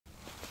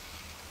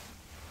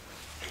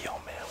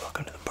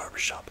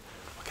barbershop.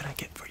 What can I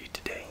get for you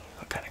today?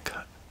 What kind of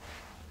cut?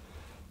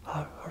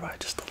 Alright,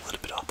 just a little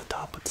bit off the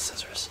top with the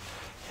scissors.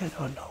 Yeah,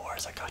 no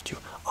worries, I got you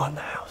on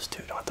the house,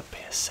 dude. Don't have to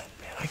pay a cent,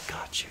 man. I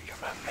got you. You're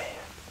my man.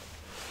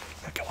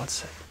 Okay, one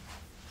sec.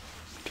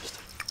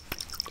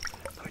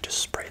 Let me just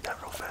spray that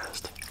real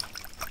fast.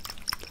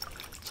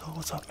 So,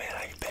 what's up, man?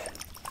 How you been?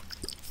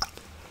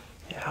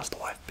 Yeah, how's the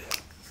wife been?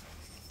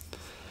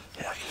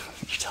 Yeah,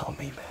 you're telling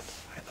me, man.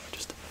 Alright, let me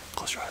just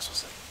close your eyes for a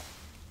second.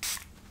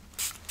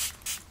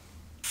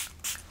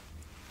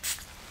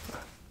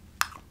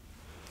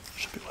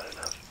 Should be wet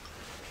enough.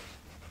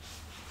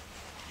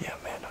 Yeah,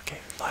 man, okay.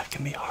 Life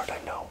can be hard, I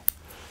know.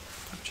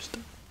 I'm just...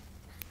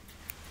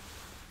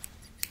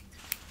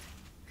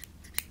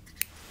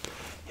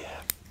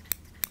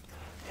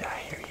 Yeah, I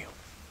hear you.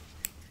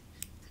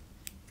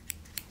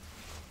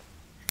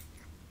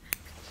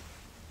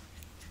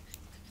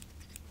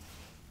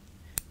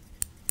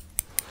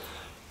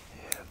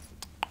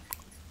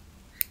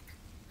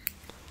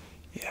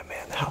 Yeah,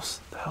 man, the house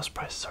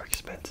prices are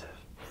expensive.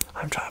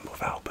 I'm trying to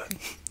move out, but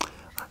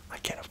I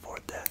can't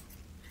afford that.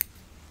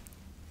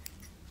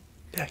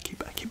 Yeah, I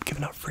keep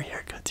giving out free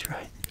haircuts,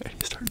 right? I need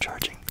to start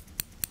charging.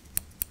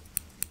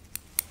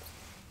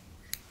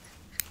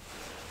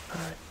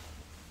 Alright.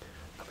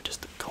 Let me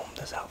just comb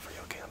this out for you,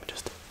 okay? Let me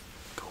just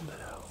comb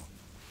it out.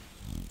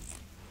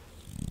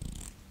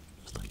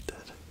 Just like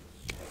that.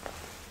 Okay.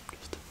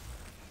 Just.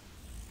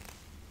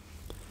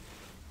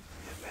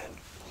 Yeah, man.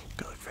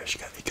 You look fresh.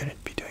 You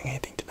couldn't be doing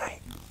anything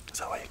tonight. Is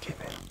that why you came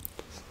in?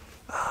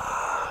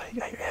 Ah, you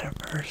got your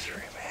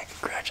anniversary, man.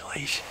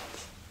 Congratulations.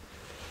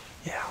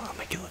 Yeah, I'll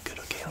make it look good,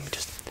 okay? Let me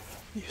just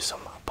use some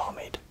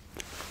pomade.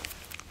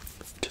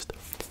 Just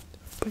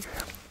put your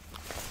hair.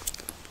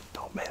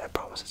 No, man, I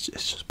promise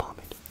it's just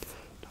pomade.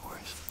 No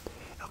worries.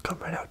 It'll come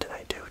right out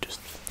tonight, too. Just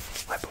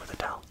wipe it with a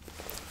towel.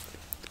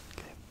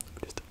 Okay,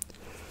 just.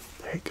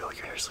 There you go.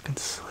 Your hair's looking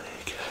slick.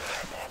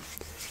 Alright, man.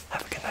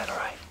 Have a good night,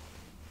 alright?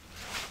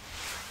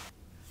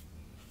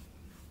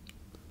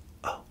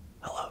 Oh,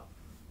 hello.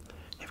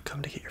 You've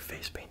come to get your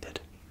face painted.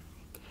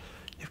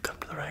 You've come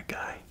to the right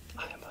guy.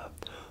 I am a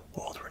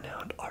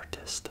world-renowned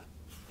artiste,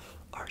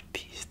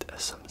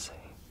 as some say.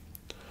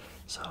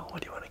 So,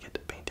 what do you want to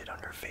get painted on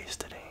your face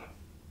today?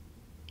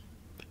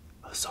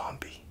 A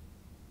zombie.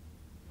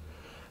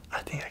 I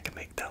think I can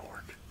make that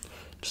work.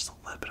 Just a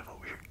little bit of a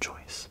weird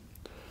choice.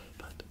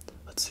 But,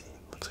 let's see.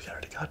 Looks like I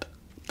already got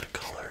the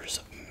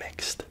colors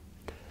mixed.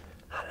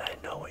 How did I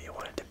know what you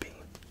wanted to be?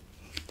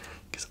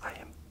 Because I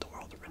am the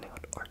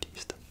world-renowned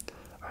artiste.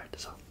 Alright,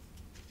 so,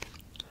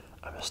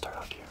 I'm going to start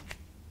out here.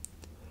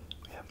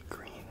 We have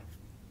green,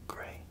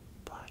 gray,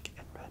 black,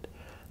 and red.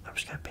 I'm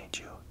just gonna paint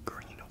you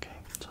green, okay?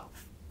 So,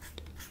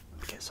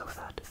 let me get some of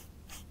that.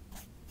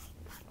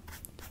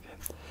 Okay,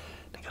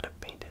 I gotta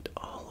paint it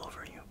all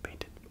over you.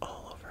 Paint it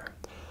all over.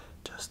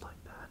 Just like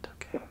that,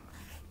 okay?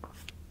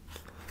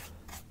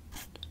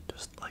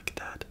 Just like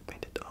that.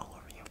 Paint it all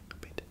over you.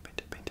 Paint it, paint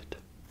it, paint it.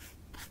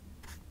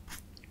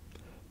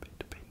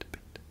 Paint, paint, paint,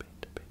 paint,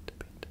 paint, paint, paint,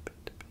 paint,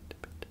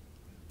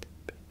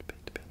 paint,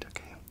 paint, paint,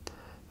 okay?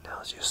 Now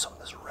let's use some of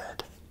this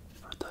red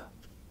for the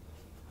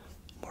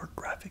more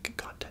graphic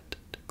content.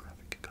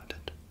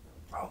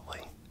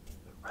 Probably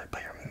right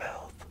by your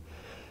mouth,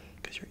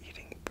 because you're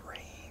eating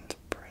brains.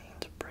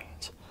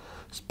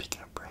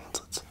 Speaking of brains,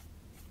 let's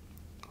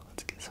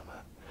get some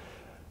of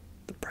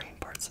the brain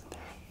parts in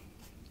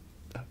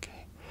there.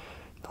 Okay,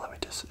 now let me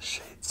just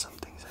shade some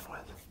things in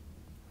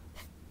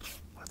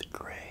with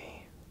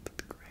gray,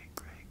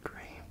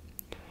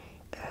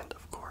 and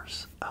of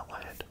course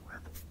outline it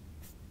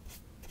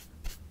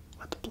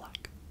with the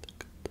black,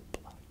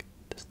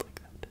 just like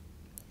that.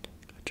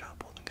 Good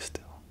job holding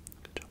still.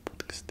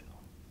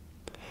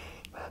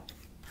 Man,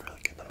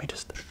 really good. Let me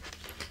just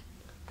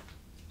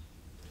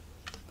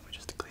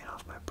clean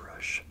off my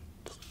brush.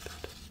 Just like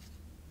that.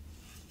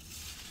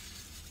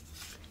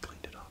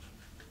 Cleaned it off.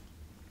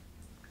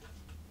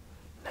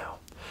 Now,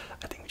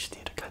 I think we just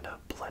need to kind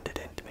of blend it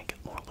in to make it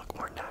look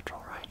more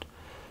natural, right?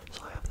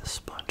 So I have this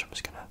sponge. I'm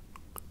just gonna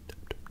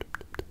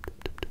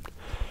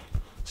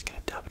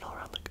dab it all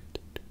around like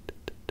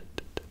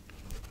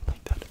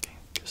that, okay?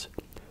 Because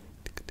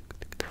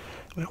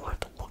we don't want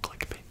it to look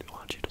like a paint. We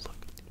want you to look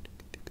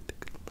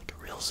like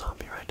a real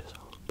zombie, right? So,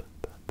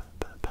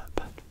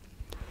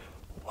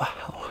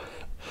 wow,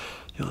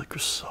 you look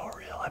so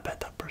real. I bet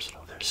that person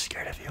over there is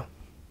scared of you.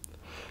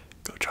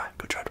 Go try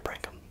to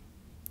prank them.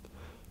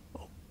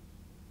 Oh,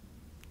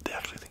 they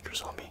actually think you're a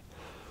zombie.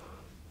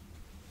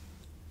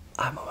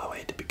 I'm on my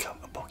way to become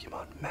a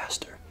Pokemon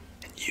master,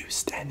 and you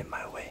stand in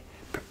my way,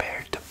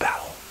 prepared to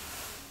battle.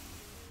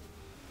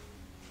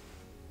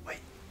 Wait,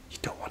 you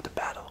don't want to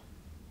battle?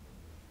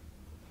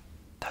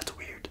 That's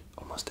weird.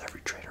 Almost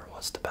every trainer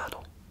wants to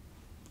battle.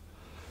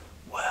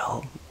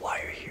 Well, while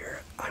you're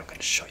here, I'm going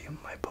to show you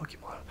my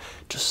Pokemon,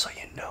 just so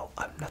you know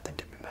I'm nothing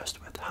to be messed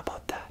with. How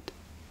about that?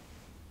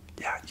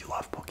 Yeah, you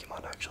love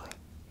Pokemon, actually.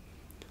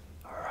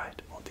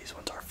 Alright, well, these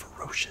ones are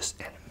ferocious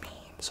and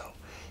mean, so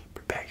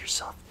prepare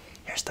yourself.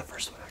 Here's the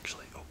first one,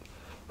 actually. Oh,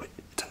 wait,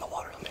 it's in the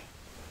water. Let me...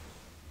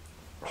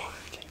 Oh,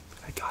 okay.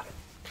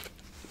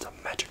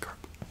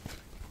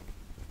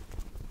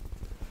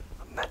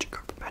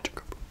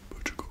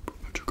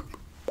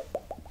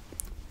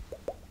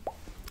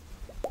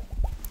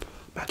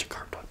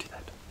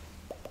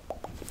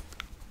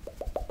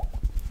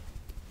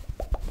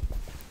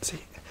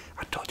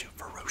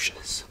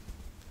 swooshes.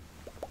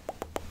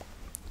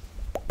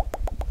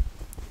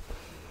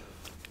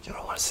 You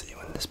don't want to see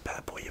when this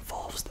bad boy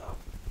evolves, though.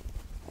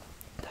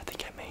 I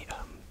think I may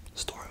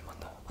store him on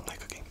the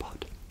cooking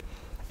pot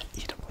and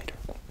eat him later.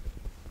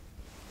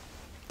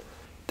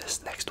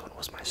 This next one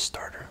was my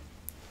starter.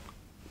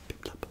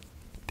 Pip-lip,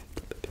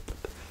 pip-lip,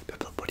 pip-lip,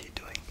 pip-lip, what are you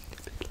doing?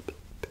 Pip-lip, pip-lip,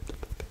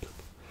 pip-lip.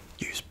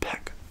 Use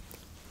peck.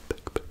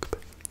 Peck, peck,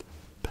 peck.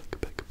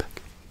 Peck, peck,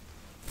 peck.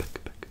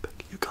 Peck, peck,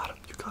 peck. You got him,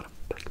 you got him.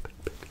 Peck, peck,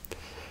 peck.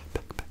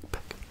 Peck, peck,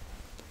 peck.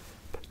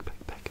 Peck,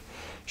 peck, peck.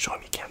 Show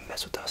him you can't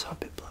mess with us, huh,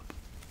 Pip-lip?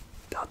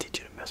 I'll teach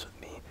you to mess with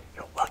me.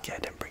 You're lucky I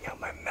didn't bring out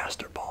my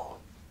master ball.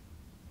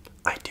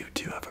 I do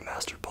too have a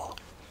master ball.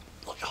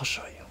 Look, I'll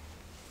show you.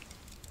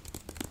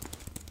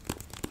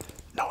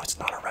 No, it's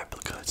not a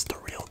replica, it's the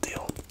real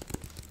deal.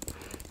 It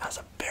has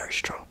a very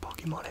strong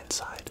Pokemon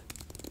inside.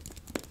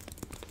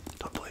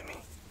 Don't believe me?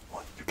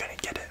 Well, you're gonna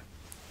get it.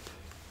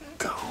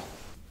 Go.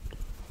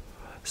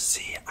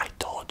 See, I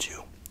told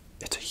you.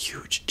 It's a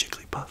huge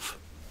Jigglypuff.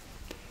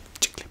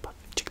 Jigglypuff,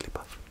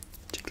 Jigglypuff,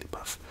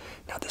 Jigglypuff.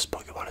 Now this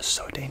Pokemon is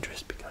so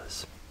dangerous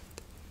because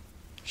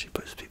she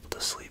puts people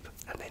to sleep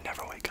and they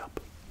never wake up.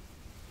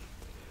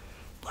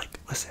 Like,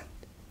 listen,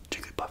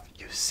 Jigglypuff,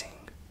 you sing.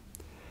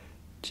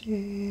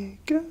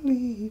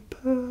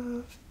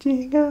 Jigglypuff,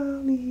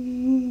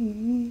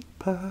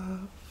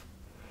 Jigglypuff,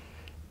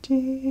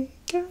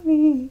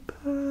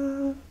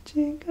 Jigglypuff,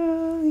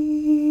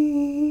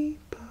 Jigglypuff.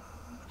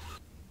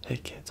 Hey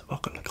kids,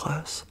 welcome to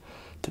class.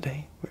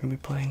 Today we're going to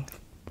be playing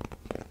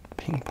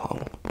ping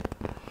pong.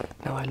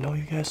 Now I know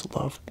you guys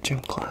love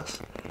gym class,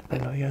 I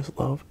know you guys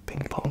love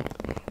ping pong,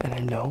 and I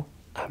know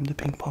I'm the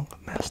ping pong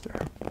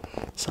master.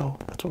 So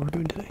that's what we're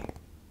doing today.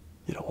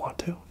 You don't want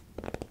to?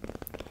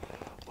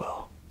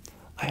 Well,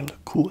 I am the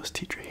coolest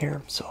teacher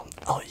here, so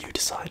I'll let you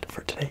decide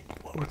for today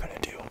what we're gonna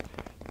do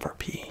for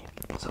PE.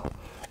 So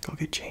go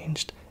get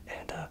changed,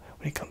 and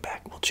when you come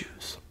back, we'll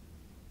choose.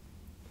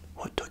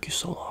 What took you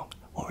so long?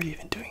 What were you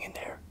even doing in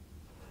there?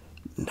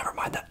 Never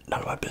mind that, none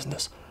of my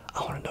business.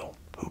 I want to know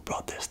who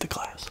brought this to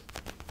class.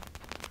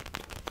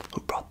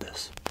 Who brought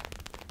this?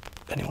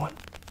 Anyone?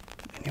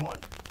 Anyone?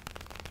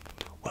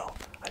 Well,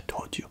 I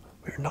told you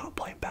we are not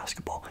playing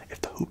basketball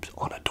if the hoop's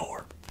on a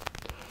door.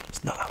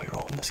 It's not how we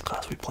roll in this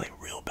class. We play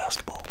real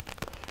basketball.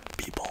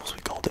 B-balls,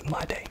 we called it in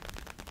my day.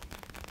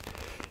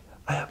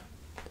 I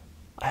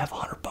have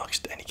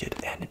 $100 to any kid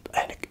and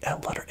a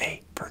letter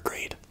A for a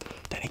grade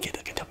to any kid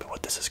that can tell me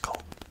what this is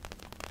called.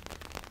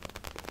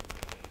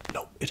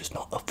 No, it is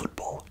not a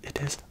football. It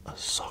is a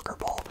soccer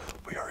ball.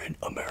 We are in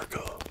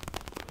America.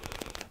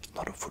 It's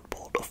not a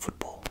football, a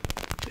football.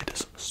 It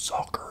is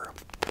soccer.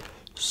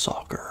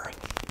 Soccer.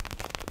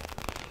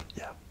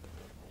 Yeah,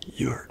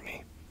 you heard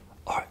me.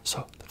 Alright,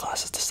 so the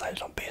class has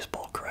decided on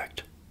baseball,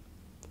 correct?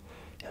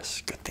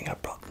 Yes, good thing I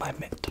brought my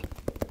mitt.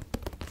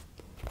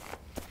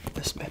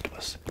 This mitt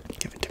was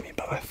given to me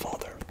by my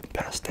father,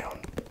 passed down.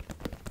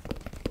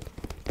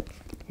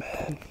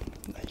 Man,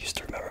 I used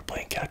to remember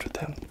playing catch with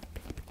him.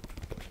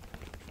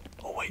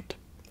 Oh wait,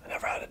 I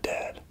never had a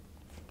dad.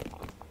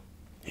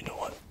 You know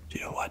what?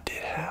 You know what I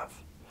did have?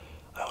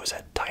 I always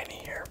had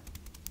Tiny here.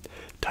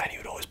 Tiny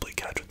would always play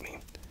catch with me.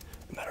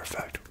 As a matter of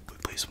fact,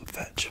 we'd play some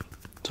fetch.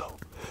 So,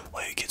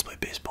 while you kids play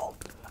baseball,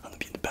 I'm gonna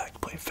be in the back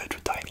playing fetch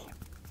with Tiny.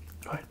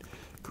 Alright,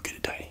 go get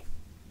it, Tiny.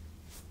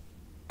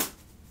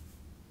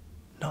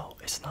 No,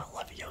 it's not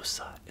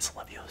Leviosa. It's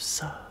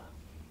Leviosa.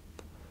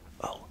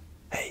 Oh,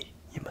 hey,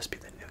 you must be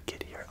the new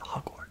kid here at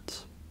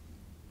Hogwarts.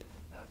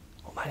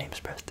 Well, my name's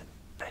Preston.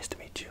 Nice to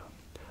meet you.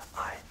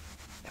 I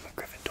am a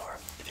Gryffindor.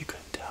 If you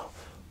couldn't tell,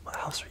 what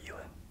house are you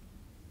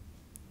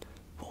in?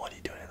 Well, what are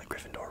you doing in the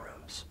Gryffindor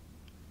rooms?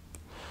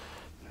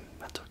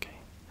 That's okay.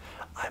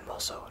 I'm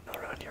also not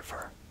around here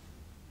for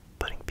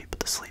putting people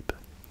to sleep.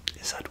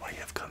 Is that why you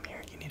have come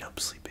here? You need help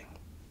sleeping?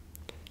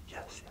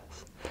 Yes,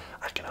 yes.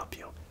 I can help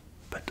you.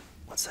 But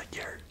once I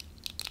get hurt,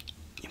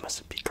 you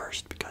mustn't be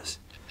cursed because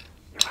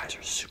your eyes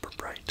are super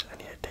bright. I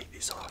need to take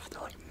these off.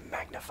 They're like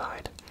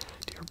magnified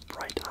to your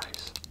bright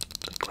eyes.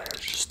 The glare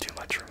is just too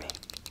much for me.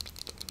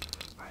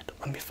 Alright,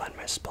 let me find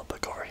my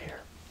spellbook over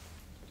here.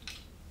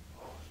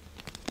 Oh,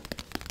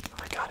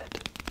 I got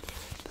it.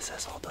 This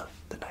has all the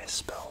nice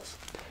spells.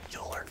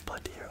 You'll learn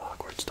plenty here at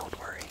Hogwarts, don't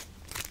worry.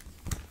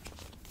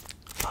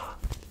 Ah,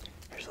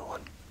 here's the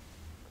one.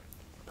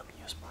 Let me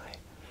use my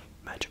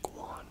magic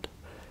wand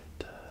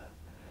to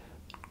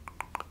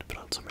put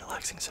on some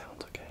relaxing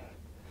sounds, okay?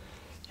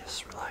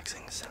 Yes,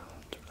 relaxing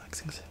sounds,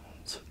 relaxing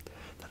sounds.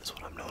 That is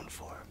what I'm known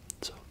for.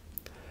 So,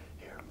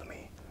 here, let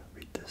me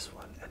read this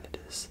one, and it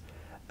is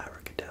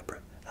Abracadabra,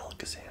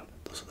 Alakazam.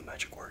 Those are the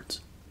magic words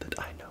that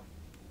I know.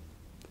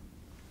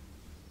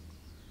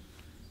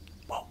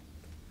 Well,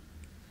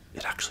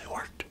 it actually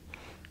worked.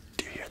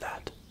 Do you hear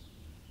that?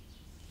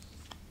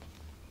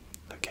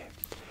 Okay,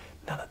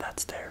 now that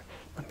that's there,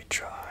 let me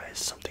try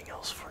something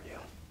else for you.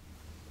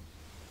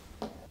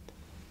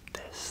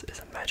 This is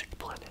a magic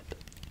planet,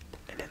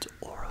 and its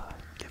aura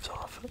gives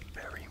off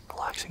very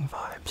relaxing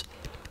vibes,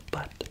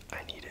 but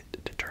I need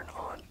it to turn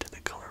on to the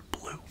color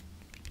blue.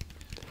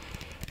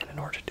 And in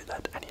order to do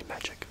that, I need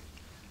magic.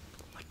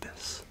 Like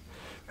this.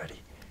 Ready?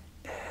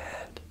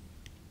 And...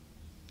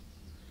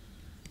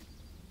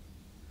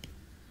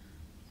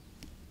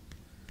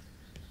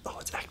 oh,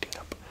 it's acting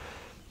up.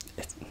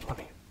 Let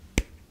me...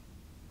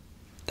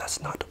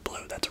 that's not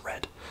blue, that's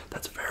red.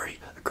 That's very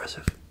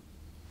aggressive.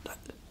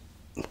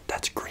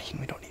 That's green,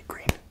 we don't need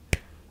green.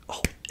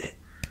 Oh, it...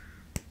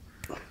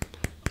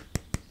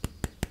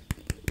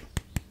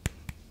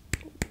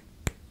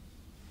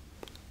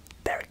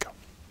 there we go.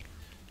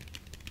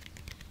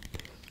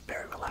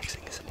 Very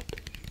relaxing, isn't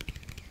it?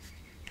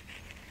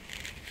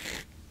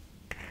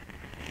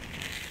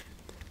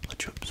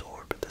 Let you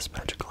absorb this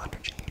magical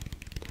energy.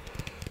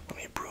 Let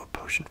me brew a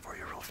potion for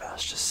you real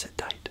fast, just sit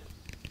tight.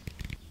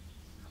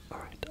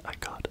 Alright, I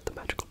got the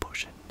magical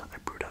potion. I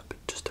brewed up. It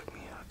just took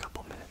me a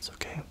couple minutes,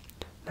 okay?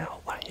 Now,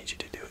 what I need you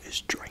to do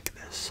is drink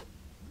this.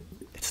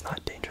 It's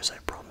not dangerous, I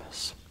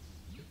promise.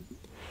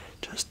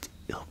 Just,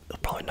 it'll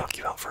probably knock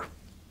you out for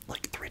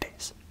like 3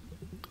 days.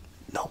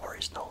 No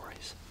worries, no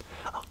worries.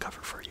 I'll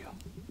cover for you.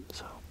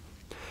 So,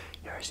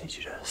 I just need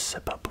you to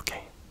sip up,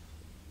 okay?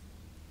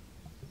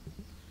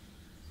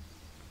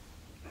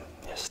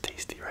 Yes,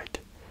 tasty, right?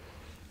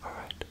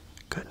 Alright,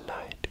 good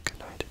night, good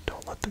night.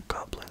 Don't let the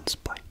goblins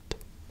bite.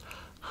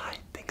 Hi,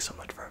 thanks so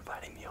much for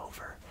inviting me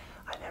over.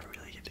 I never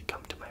really get to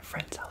come to my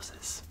friends'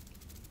 houses.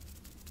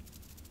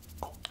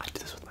 Oh, I do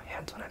this with my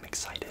hands when I'm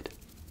excited.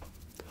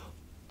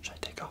 Should I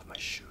take off my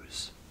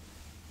shoes?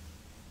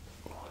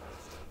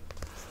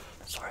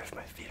 Sorry if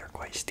my feet are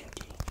quite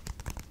stinky.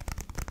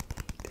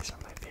 These are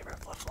my favorite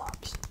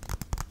flip-flops.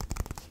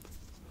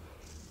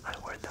 I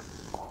wear them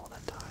all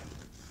the time.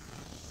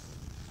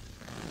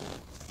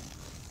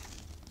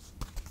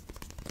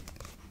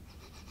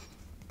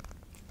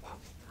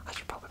 I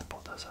should probably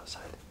pull those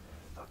outside.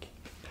 Okay.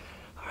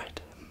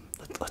 Alright,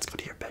 let's go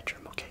to your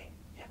bedroom, okay?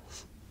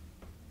 Yes.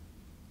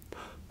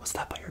 What's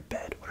that by your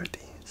bed? What are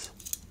these?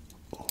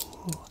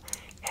 Ooh,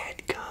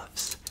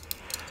 handcuffs.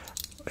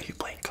 Are you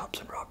playing cops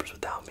and robbers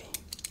without me?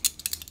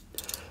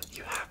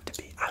 You have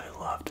to be. I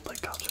love to play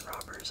cops and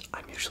robbers.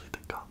 I'm usually the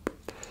cop.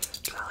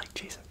 Because I like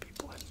chasing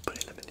people and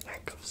putting them in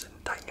handcuffs and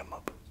tying them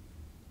up.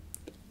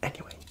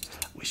 Anyway,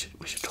 we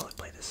should totally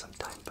play this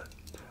sometime, but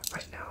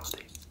right now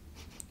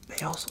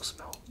they also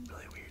smell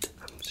really weird.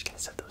 I'm just gonna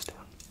set those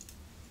down.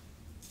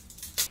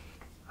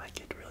 I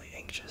get really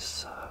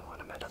anxious when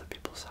I'm at other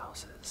people's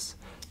houses.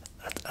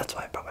 That's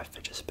why I brought my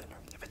fidget spinner,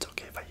 if it's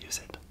okay if I use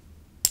it.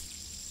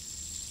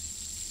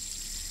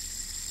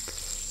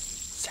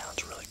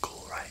 Sounds really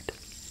cool, right?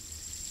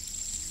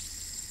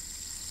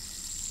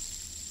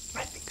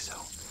 I think so.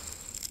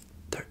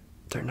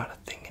 They're not a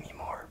thing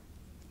anymore,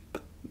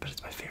 but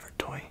it's my favorite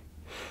toy.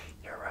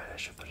 You're right, I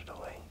should put it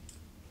away.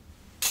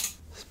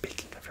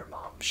 Speaking of your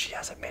mom, she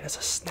hasn't made us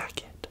a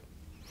snack yet.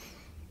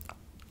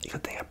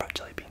 Good thing I brought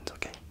jelly beans,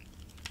 okay?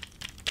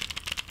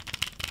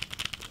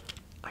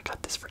 I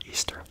got this for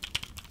Easter,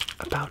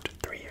 about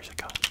 3 years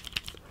ago.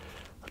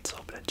 Let's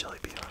open a jelly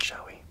bean,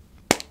 shall we?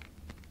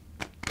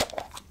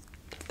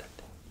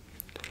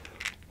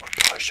 What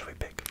color should we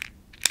pick?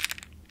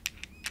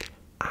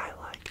 I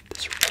like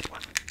this red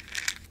one.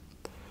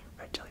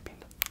 Red jelly bean.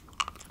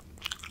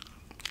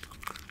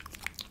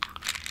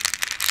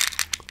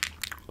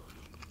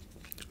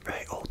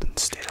 Very old and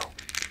stale.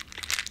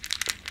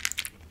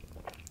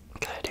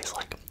 Kind of tastes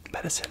like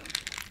medicine.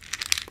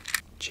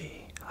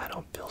 Gee, I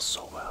don't feel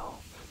so well.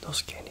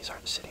 Those candies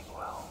aren't sitting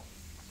well.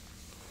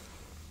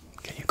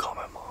 Can you call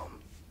my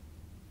mom?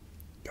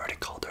 You already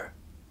called her?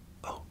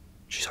 Oh,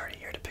 she's already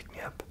here to pick me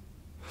up.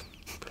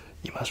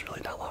 You must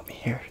really not want me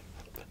here.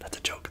 That's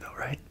a joke though,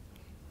 right?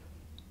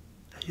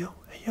 Hey yo,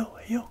 hey yo,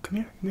 hey yo,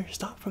 come here,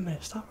 stop for a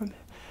minute, Come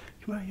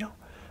here, yo.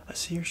 I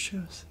see your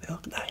shoes. They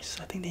look nice.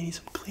 I think they need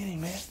some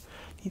cleaning, man.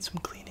 Need some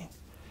cleaning.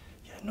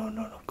 Yeah,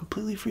 no,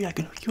 completely free. I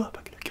can hook you up.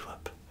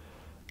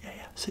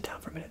 Yeah, sit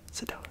down for a minute.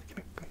 Sit down.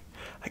 Come here.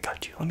 I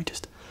got you. Let me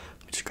just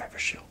grab your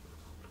shoe.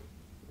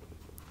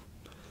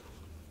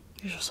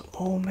 These are some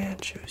old man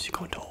shoes. You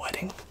going to a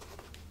wedding?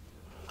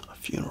 A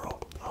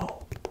funeral?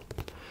 Oh.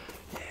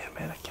 Yeah,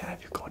 man, I can't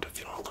have you going to a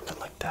funeral looking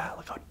like that.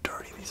 Look how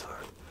dirty these are.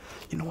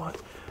 You know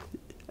what?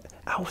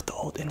 Out with the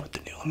old, in with the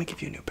new. Let me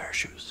give you a new pair of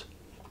shoes.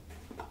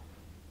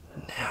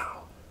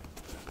 Now,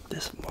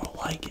 this is more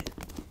like it.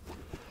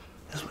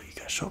 This is what you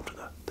gotta show up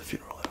to the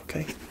funeral in,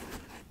 okay?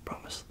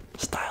 Promise.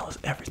 Style is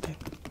everything.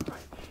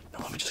 Alright, now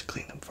let me just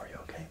clean them for you,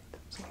 okay?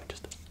 So let me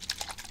just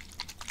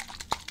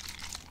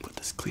put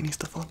this cleaning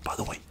stuff on. By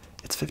the way,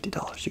 it's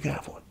 $50. You can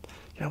have one.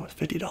 You can have one. It's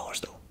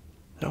 $50 though.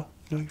 No,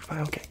 you're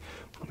fine. Okay.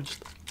 Let me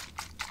just.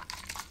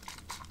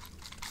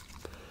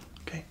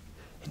 Okay,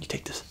 and you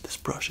take this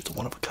brush. It's a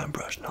one-of-a-kind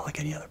brush, not like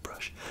any other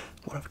brush.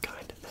 One of a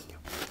kind, and then you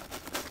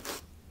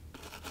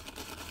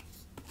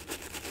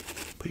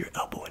put your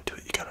elbow into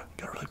it. You gotta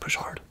really push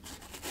hard.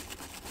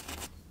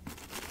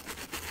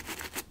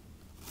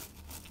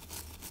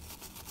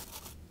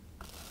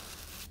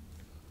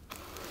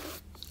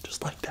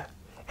 Just like that.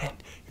 And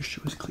your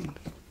shoe is clean.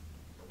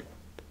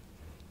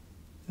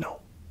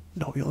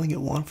 No, you only get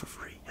one for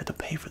free. You have to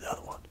pay for the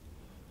other one.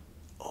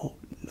 Oh,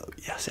 no,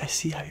 Yes, I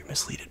see how you're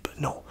misleaded, but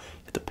no,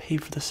 you have to pay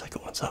for the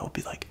second one, so that would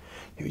be like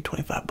maybe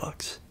 25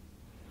 bucks.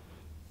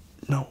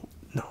 No,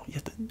 you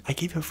have to, I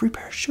gave you a free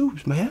pair of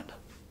shoes, man.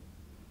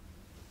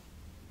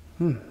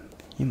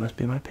 You must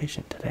be my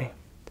patient today.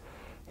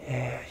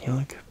 Yeah, you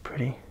look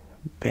pretty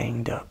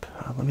banged up.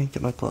 Let me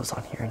get my gloves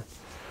on here and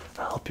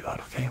I'll help you out,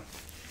 okay?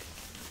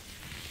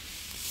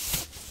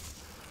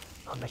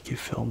 I'll make you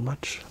feel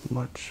much,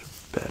 much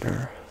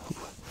better.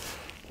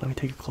 Let me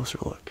take a closer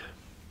look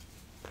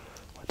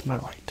with my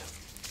light.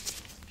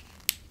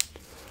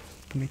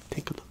 Let me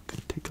take a look, let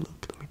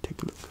me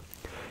take a look.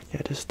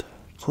 Yeah, just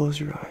close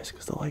your eyes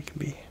because the light can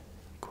be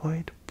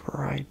quite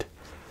bright.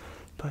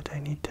 But I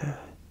need to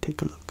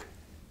take a look,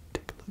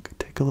 take a look,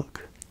 take a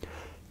look,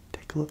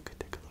 take a look,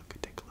 take a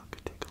look, take a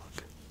look, take a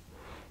look.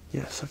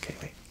 Yes, okay,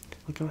 wait.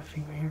 Look at my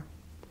finger here.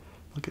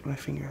 Look at my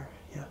finger.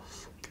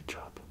 Yes, good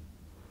job.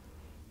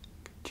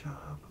 Good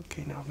job.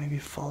 Okay, now maybe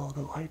follow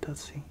the light.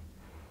 Let's see.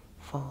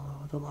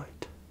 Follow the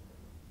light.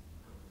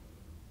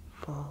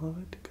 Follow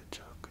it. Good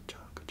job, good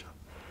job, good job.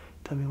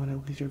 Tell me when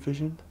it leaves your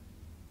vision.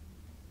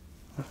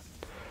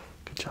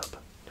 Good job.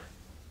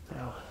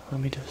 Now,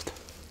 let me just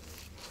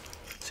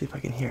see if I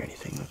can hear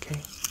anything,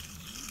 okay?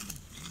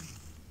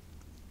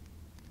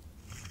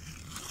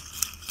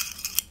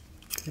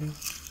 Okay.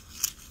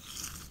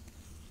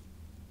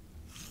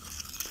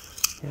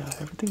 Yeah,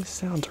 everything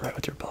sounds right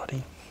with your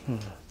body.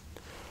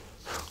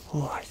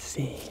 Oh, I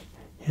see.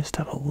 You just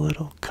have a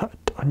little cut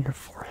on your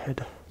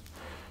forehead.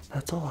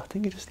 That's all. I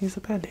think it just needs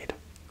a band-aid.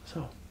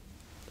 So,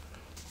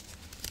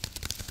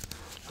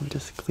 let me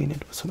just clean it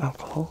with some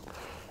alcohol.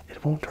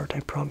 It won't hurt,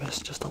 I promise.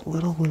 Just a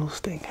little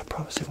sting. I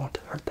promise it won't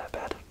hurt that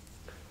bad.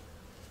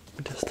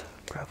 Let me just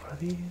grab one of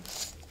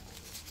these.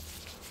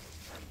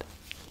 And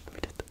let me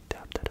just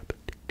tap that up.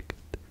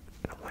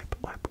 And wipe.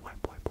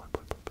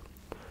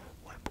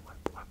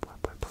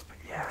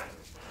 Yeah.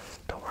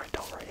 Don't worry.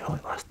 It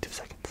only lasts